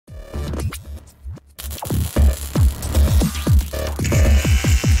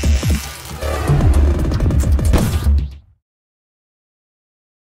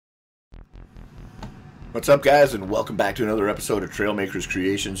What's up, guys, and welcome back to another episode of Trailmakers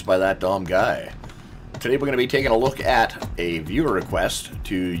Creations by ThatDomGuy. Today we're going to be taking a look at a viewer request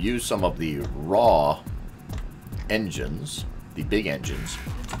to use some of the raw engines, the big engines,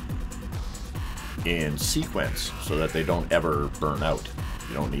 in sequence so that they don't ever burn out.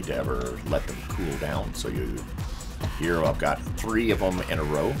 You don't need to ever let them cool down. So here I've got 3 of them in a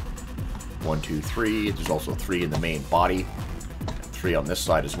row. 1, 2, 3. There's also 3 in the main body. 3 on this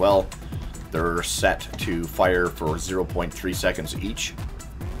side as well. They're set to fire for 0.3 seconds each,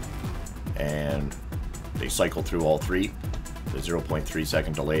 and they cycle through all 3. The 0.3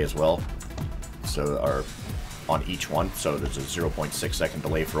 second delay as well, so are on each one. So there's a 0.6 second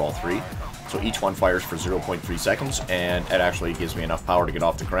delay for all 3. So each one fires for 0.3 seconds, and it actually gives me enough power to get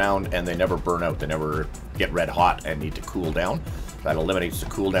off the ground, and they never burn out. They never get red hot and need to cool down. That eliminates the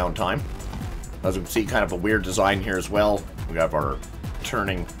cooldown time. As you can see, kind of a weird design here as well. We have our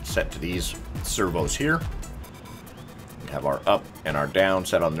turning set to these servos here. We have our up and our down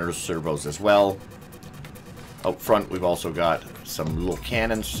set on their servos as well. Out front we've also got some little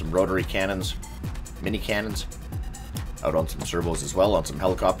cannons, some rotary cannons, mini cannons, out on some servos as well, on some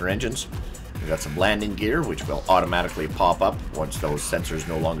helicopter engines. We've got some landing gear which will automatically pop up once those sensors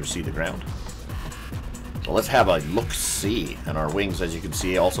no longer see the ground. So let's have a look-see. And our wings, as you can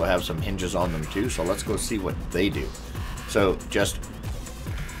see, also have some hinges on them too, so let's go see what they do. So just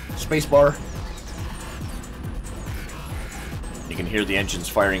spacebar. You can hear the engines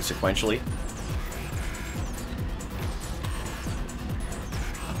firing sequentially.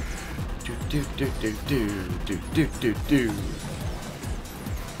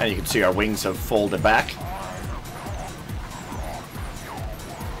 And you can see our wings have folded back.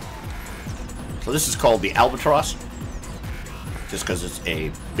 So this is called the Albatross, just because it's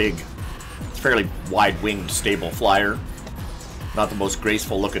a big, it's fairly wide-winged, stable flyer. Not the most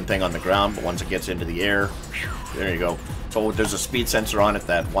graceful looking thing on the ground, but once it gets into the air, there you go. So there's a speed sensor on it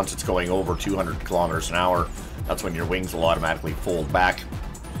that once it's going over 200 kilometers an hour, that's when your wings will automatically fold back,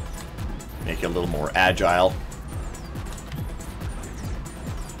 make you a little more agile.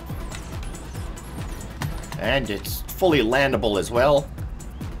 And it's fully landable as well.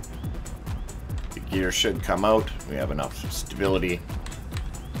 The gear should come out. We have enough stability.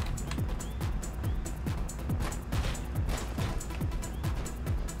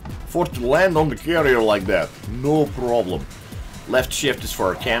 For to land on the carrier like that, no problem. Left shift is for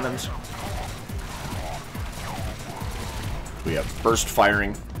our cannons. We have burst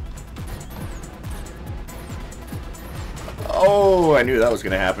firing. Oh, I knew that was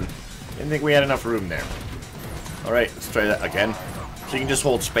going to happen. Didn't think we had enough room there. Alright, let's try that again. So you can just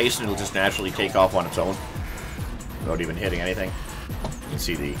hold space and it'll just naturally take off on its own without even hitting anything. You can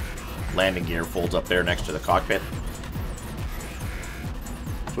see the landing gear folds up there next to the cockpit.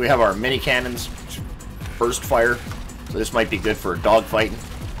 So we have our mini cannons, burst fire. So this might be good for dogfighting.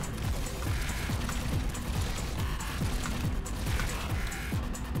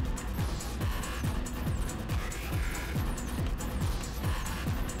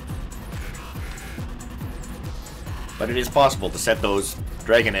 But it is possible to set those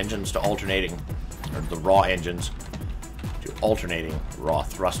Dragon engines to alternating, or the raw engines to alternating raw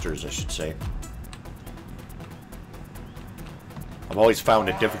thrusters, I should say. I've always found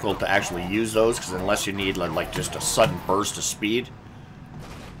it difficult to actually use those, because unless you need like just a sudden burst of speed,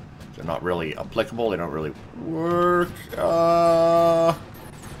 they're not really applicable. They don't really work. Oh,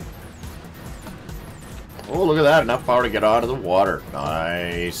 look at that. Enough power to get out of the water.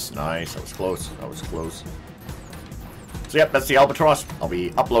 Nice, nice. That was close. That was close. So yep, that's the Albatross. I'll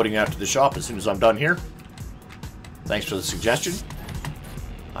be uploading that to the shop as soon as I'm done here. Thanks for the suggestion.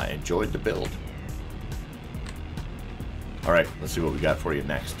 I enjoyed the build. Alright, let's see what we got for you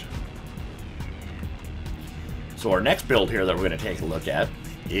next. So our next build here that we're going to take a look at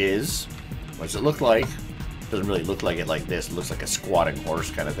is, what does it look like? It doesn't really look like it like this. It looks like a squatting horse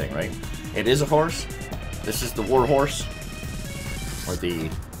kind of thing, right? It is a horse. This is the war horse, or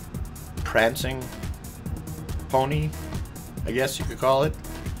the prancing pony, I guess you could call it.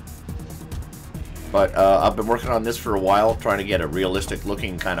 But I've been working on this for a while, trying to get a realistic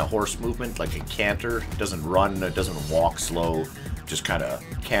looking kind of horse movement, like a canter. It doesn't run, it doesn't walk slow, just kind of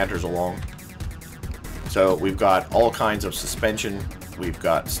canters along. So we've got all kinds of suspension, we've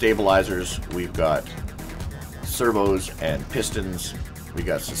got stabilizers, we've got servos and pistons, we've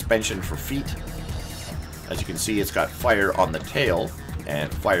got suspension for feet. As you can see, it's got fire on the tail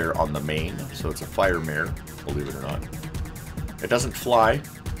and fire on the mane, so it's a Fire Mare, believe it or not. It doesn't fly.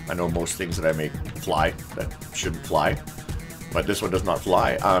 I know most things that I make fly that shouldn't fly, but this one does not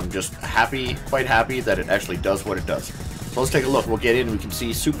fly. I'm just happy, quite happy that it actually does what it does. So let's take a look. We'll get in, we can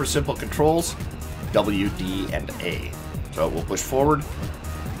see super simple controls. W, D, and A. So we'll push forward.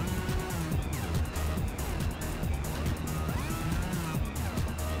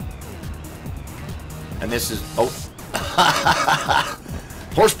 And this is, oh,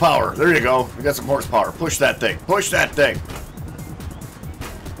 horsepower. There you go. We got some horsepower. Push that thing. Push that thing.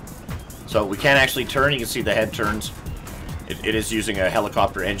 So we can't actually turn. You can see the head turns. It is using a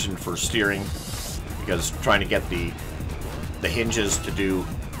helicopter engine for steering, because trying to get the hinges to do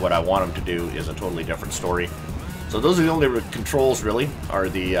what I want them to do is a totally different story. So those are the only controls really, are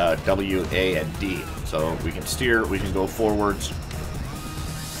the W, A, and D. So we can steer, we can go forwards.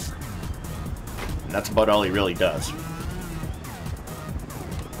 And that's about all he really does.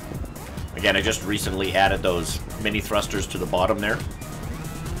 Again, I just recently added those mini thrusters to the bottom there,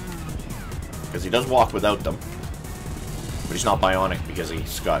 because he does walk without them. But he's not bionic because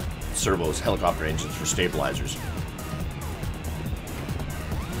he's got servos, helicopter engines for stabilizers.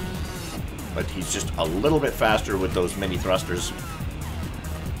 But he's just a little bit faster with those mini thrusters.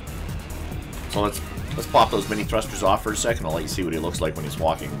 So let's pop those mini thrusters off for a second. I'll let you see what he looks like when he's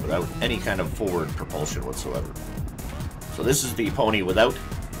walking without any kind of forward propulsion whatsoever. So this is the pony without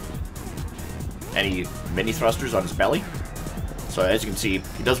any mini thrusters on his belly. So as you can see,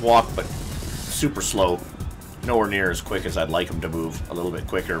 he does walk, but super slow. Nowhere near as quick as I'd like him to move. A little bit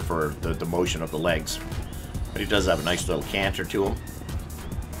quicker for the motion of the legs. But he does have a nice little canter to him.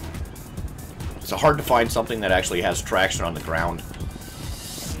 It's hard to find something that actually has traction on the ground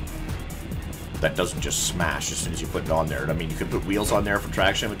that doesn't just smash as soon as you put it on there. I mean, you could put wheels on there for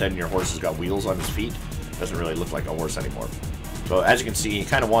traction, but then your horse has got wheels on his feet. It doesn't really look like a horse anymore. So as you can see, he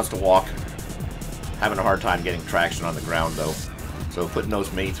kind of wants to walk. Having a hard time getting traction on the ground though. So putting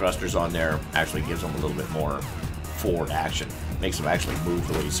those mini thrusters on there actually gives him a little bit more forward action. Makes him actually move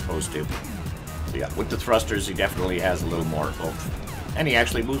the way he's supposed to. So yeah, with the thrusters, he definitely has a little more oomph. And he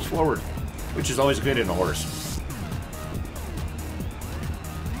actually moves forward, which is always good in a horse.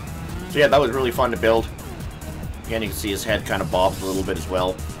 So yeah, that was really fun to build. Again, you can see his head kind of bobs a little bit as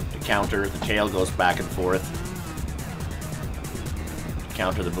well. To counter, the tail goes back and forth. To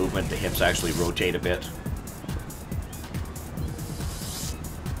counter the movement, the hips actually rotate a bit.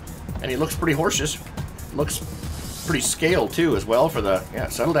 And he looks pretty horsish. Looks pretty scaled too as well for the, yeah,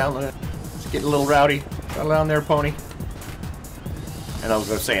 settle down. It's getting a little rowdy. Settle down there, pony. And I was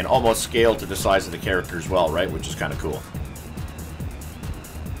saying, almost scaled to the size of the character as well, right? Which is kind of cool.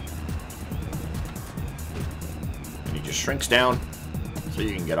 And he just shrinks down so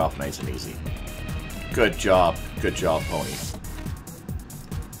you can get off nice and easy. Good job, pony.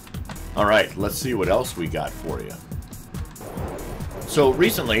 Alright, let's see what else we got for you. So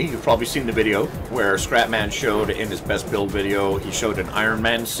recently, you've probably seen the video where Scrapman showed in his best build video, he showed an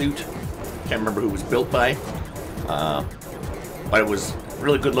Ironman suit. Can't remember who it was built by. But it was a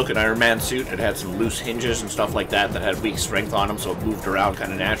really good looking Ironman suit. It had some loose hinges and stuff like that that had weak strength on them, so it moved around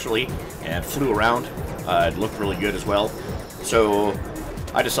kind of naturally and flew around. It looked really good as well. So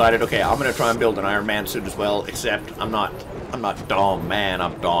I decided, okay, I'm going to try and build an Ironman suit as well, except I'm not Dom Man,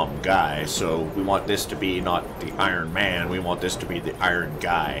 I'm Dom Guy, so we want this to be not the Iron Man, we want this to be the Iron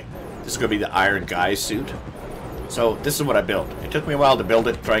Guy. This is going to be the Iron Guy suit. So this is what I built. It took me a while to build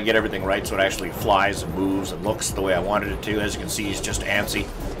it, try and get everything right so it actually flies and moves and looks the way I wanted it to. As you can see, he's just antsy.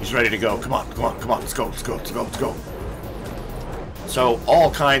 He's ready to go. Come on, come on, come on, let's go, let's go, let's go, let's go. So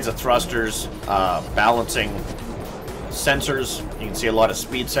all kinds of thrusters, balancing sensors. You can see a lot of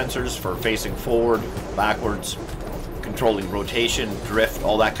speed sensors for facing forward, backwards, controlling rotation, drift,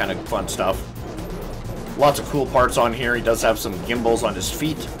 all that kind of fun stuff. Lots of cool parts on here. He does have some gimbals on his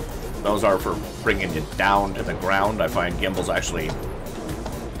feet. Those are for bringing it down to the ground. I find gimbals actually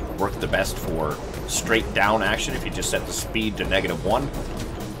work the best for straight down action if you just set the speed to -1.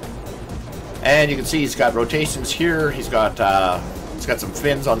 And you can see he's got rotations here. He's got some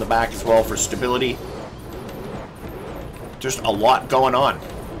fins on the back as well for stability. Just a lot going on.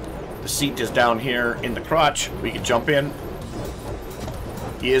 The seat is down here in the crotch. We can jump in.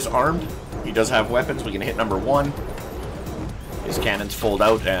 He is armed. He does have weapons. We can hit number 1. His cannons fold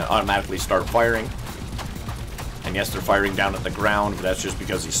out and automatically start firing. And yes, they're firing down at the ground, but that's just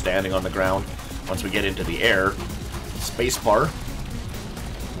because he's standing on the ground. Once we get into the air, spacebar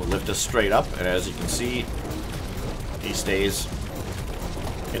will lift us straight up, and as you can see, he stays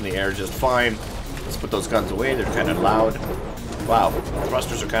in the air just fine. Let's put those guns away. They're kind of loud. Wow,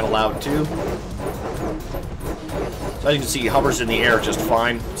 thrusters are kind of loud too. So as you can see, he hovers in the air just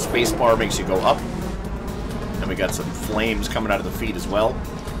fine. Spacebar makes you go up. And we got some flames coming out of the feet as well.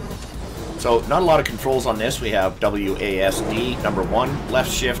 So not a lot of controls on this. We have WASD, number 1, left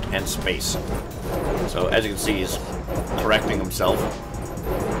shift, and space. So as you can see, he's correcting himself.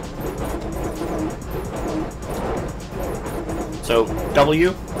 So W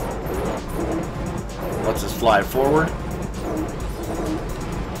lets us fly forward.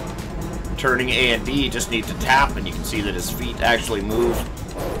 Turning A and B, you just need to tap, and you can see that his feet actually move.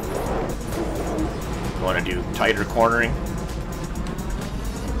 You want to do tighter cornering.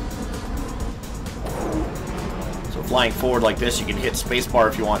 So flying forward like this, you can hit spacebar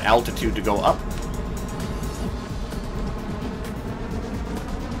if you want altitude to go up.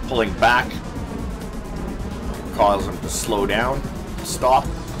 Pulling back causes him to slow down, stop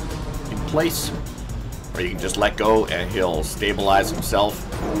in place, or you can just let go and he'll stabilize himself.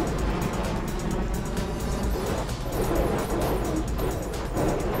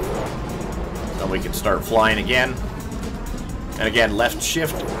 Then we can start flying again. And again, left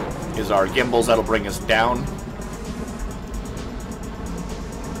shift is our gimbals, that'll bring us down.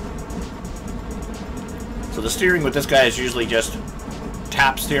 So the steering with this guy is usually just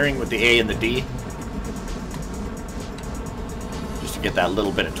tap steering with the A and the D. Just to get that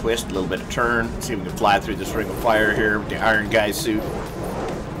little bit of twist, a little bit of turn. Let's see if we can fly through this ring of fire here with the Iron Guy suit.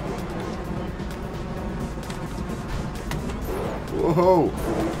 Whoa!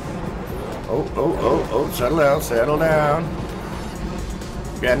 Oh, settle down, settle down.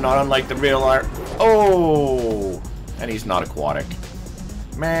 Again, not unlike the real art. Oh! And he's not aquatic.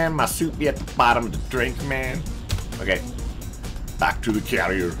 Man, my suit be at the bottom of the drink, man. Okay. Back to the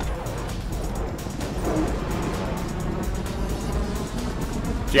carrier.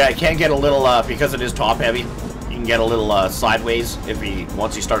 So yeah, I can get a little, because it is top heavy, you can get a little sideways if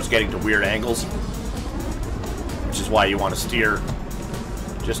once he starts getting to weird angles. Which is why you want to steer.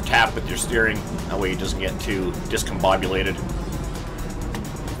 Just tap with your steering, that way he doesn't get too discombobulated.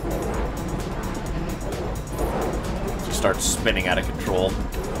 He starts spinning out of control.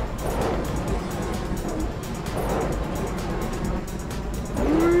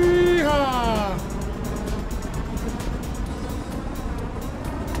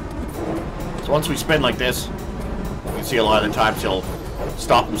 So once we spin like this, you can see a lot of the times he'll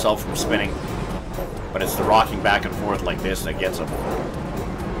stop himself from spinning. But it's the rocking back and forth like this that gets him.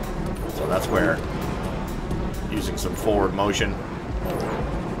 So that's where using some forward motion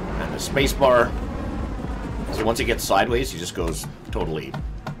and the space bar. So once he gets sideways, he just goes totally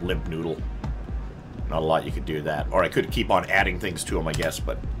limp noodle. Not a lot you could do with that. Or I could keep on adding things to him, I guess,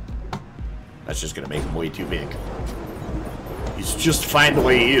 but that's just going to make him way too big. He's just fine the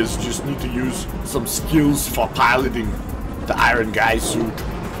way he is. Just need to use some skills for piloting the Iron Guy suit.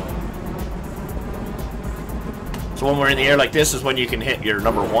 So when we're in the air like this is when you can hit your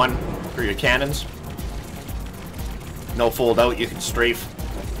number 1 for your cannons. No fold out, you can strafe.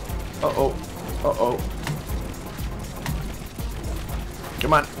 Uh-oh. Uh-oh.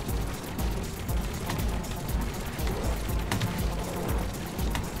 Come on.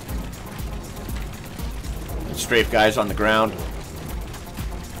 Strafe guys on the ground.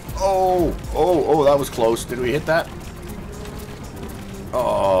 Oh, that was close. Did we hit that?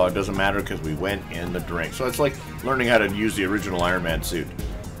 Oh, it doesn't matter because we went in the drink. So it's like learning how to use the original Ironman suit.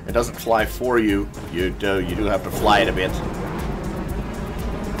 It doesn't fly for you. You do have to fly it a bit.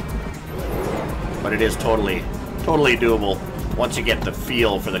 But it is totally doable once you get the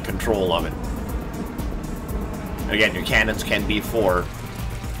feel for the control of it. Again, your cannons can be for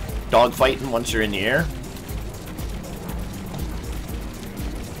dogfighting once you're in the air.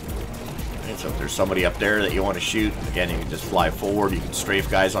 And so if there's somebody up there that you want to shoot, again, you can just fly forward. You can strafe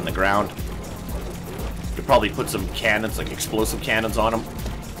guys on the ground. You could probably put some cannons, like explosive cannons on him.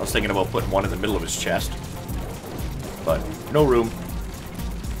 I was thinking about putting one in the middle of his chest, but no room.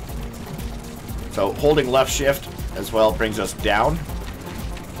 So holding left shift as well brings us down.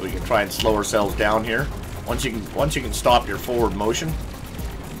 So we can try and slow ourselves down here. Once you can stop your forward motion.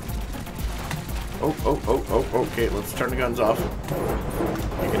 Oh, okay, let's turn the guns off.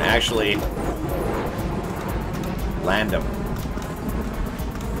 You can actually land them.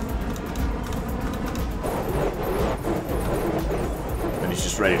 And he's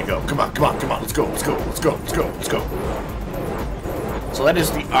just ready to go. Come on, let's go. So that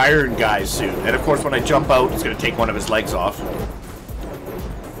is the Iron Guy suit. And of course when I jump out, it's going to take one of his legs off.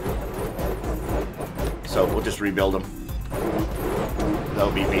 So we'll just rebuild him.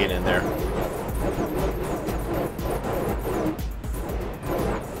 That'll be being in there.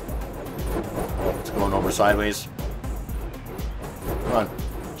 It's going over sideways. Come on.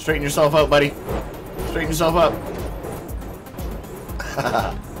 Straighten yourself out, buddy. Straighten yourself up.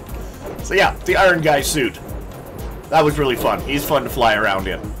 So yeah, the Iron Guy suit. That was really fun. He's fun to fly around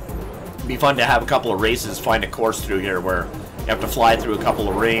in. It'd be fun to have a couple of races, find a course through here where you have to fly through a couple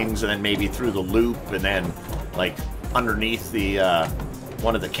of rings and then maybe through the loop and then like underneath the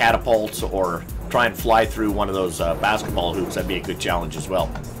one of the catapults or try and fly through one of those basketball hoops. That'd be a good challenge as well.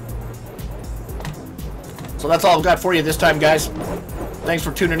 So that's all I've got for you this time, guys. Thanks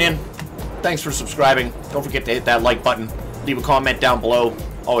for tuning in. Thanks for subscribing. Don't forget to hit that like button. Leave a comment down below.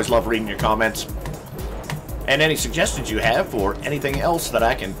 Always love reading your comments. And any suggestions you have for anything else that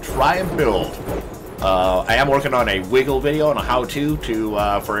I can try and build. I am working on a wiggle video and a how-to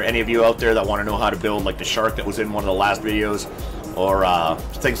for any of you out there that want to know how to build like the shark that was in one of the last videos, or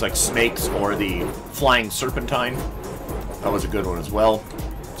things like snakes or the flying serpentine. That was a good one as well.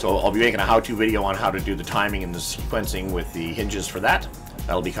 So I'll be making a how-to video on how to do the timing and the sequencing with the hinges for that.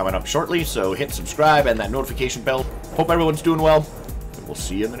 That'll be coming up shortly, so hit subscribe and that notification bell. Hope everyone's doing well, and we'll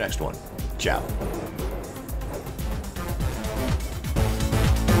see you in the next one. Ciao.